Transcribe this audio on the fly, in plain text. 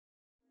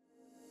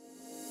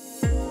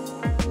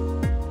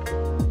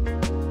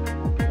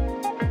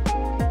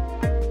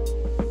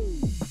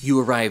You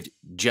arrived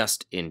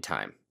just in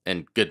time,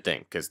 and good thing,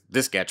 because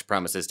this sketch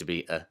promises to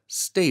be a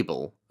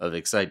stable of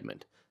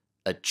excitement.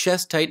 A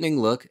chest-tightening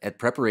look at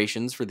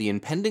preparations for the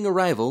impending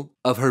arrival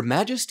of Her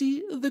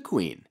Majesty the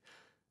Queen.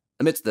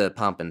 Amidst the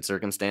pomp and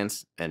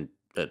circumstance, and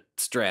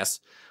stress,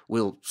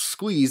 we'll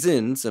squeeze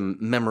in some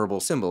memorable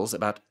symbols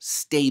about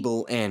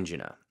stable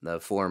angina,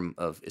 the form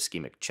of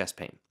ischemic chest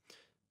pain.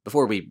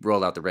 Before we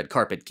roll out the red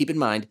carpet, keep in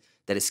mind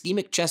that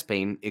ischemic chest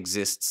pain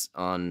exists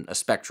on a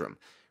spectrum,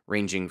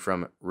 ranging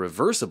from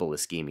reversible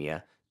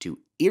ischemia to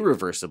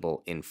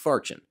irreversible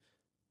infarction.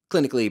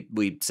 Clinically,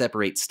 we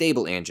separate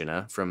stable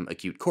angina from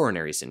acute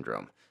coronary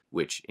syndrome,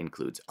 which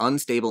includes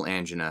unstable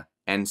angina,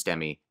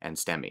 NSTEMI, and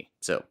STEMI.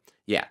 So,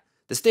 yeah,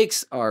 the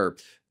stakes are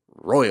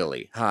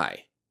royally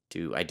high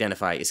to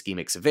identify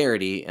ischemic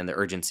severity and the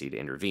urgency to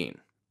intervene.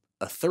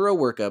 A thorough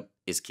workup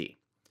is key.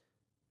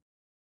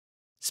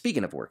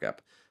 Speaking of workup,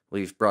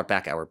 we've brought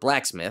back our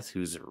blacksmith,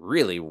 who's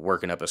really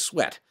working up a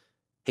sweat,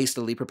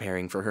 hastily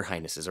preparing for Her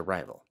Highness's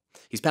arrival.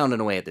 He's pounding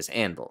away at this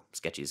anvil,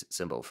 Sketchy's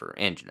symbol for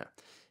angina,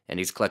 and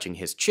he's clutching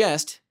his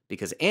chest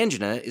because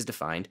angina is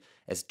defined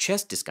as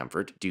chest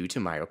discomfort due to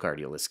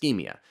myocardial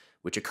ischemia,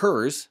 which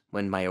occurs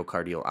when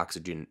myocardial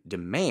oxygen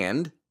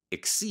demand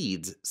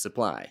exceeds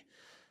supply.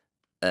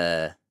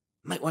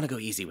 Might want to go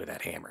easy with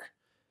that hammer.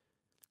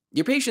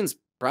 Your patients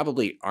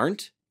probably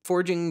aren't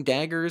forging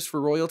daggers for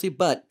royalty,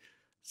 but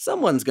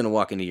someone's going to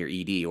walk into your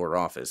ED or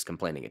office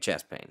complaining of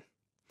chest pain.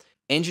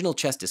 Anginal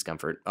chest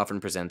discomfort often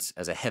presents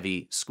as a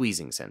heavy,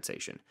 squeezing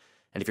sensation,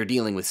 and if you're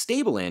dealing with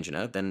stable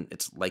angina, then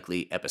it's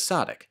likely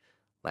episodic,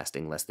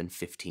 lasting less than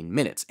 15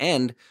 minutes,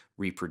 and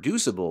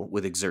reproducible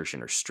with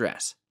exertion or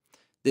stress.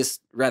 This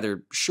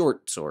rather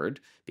short sword,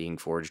 being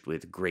forged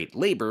with great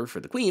labor for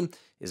the Queen,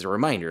 is a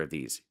reminder of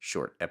these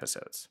short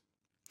episodes.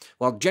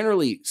 While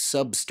generally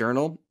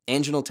substernal,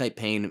 anginal-type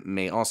pain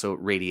may also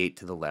radiate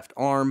to the left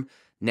arm,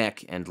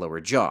 neck, and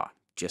lower jaw,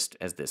 just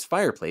as this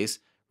fireplace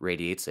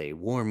radiates a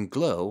warm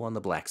glow on the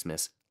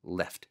blacksmith's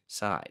left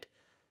side.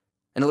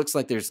 And it looks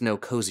like there's no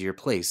cozier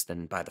place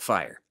than by the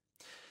fire.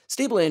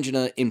 Stable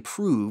angina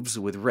improves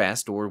with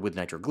rest or with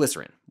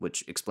nitroglycerin,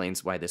 which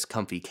explains why this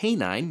comfy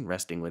canine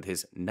resting with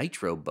his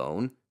nitro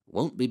bone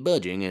won't be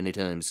budging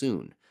anytime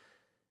soon.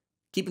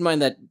 Keep in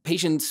mind that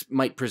patients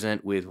might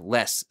present with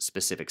less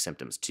specific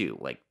symptoms too,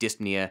 like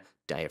dyspnea,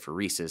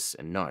 diaphoresis,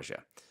 and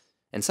nausea.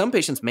 And some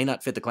patients may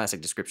not fit the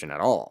classic description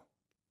at all.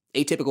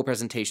 Atypical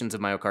presentations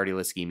of myocardial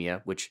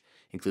ischemia, which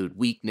include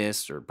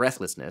weakness or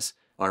breathlessness,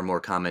 are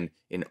more common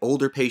in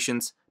older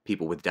patients,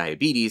 people with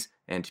diabetes,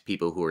 and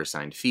people who are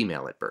assigned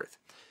female at birth.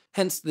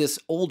 Hence, this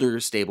older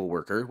stable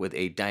worker with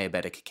a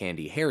diabetic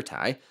candy hair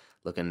tie,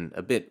 looking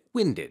a bit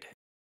winded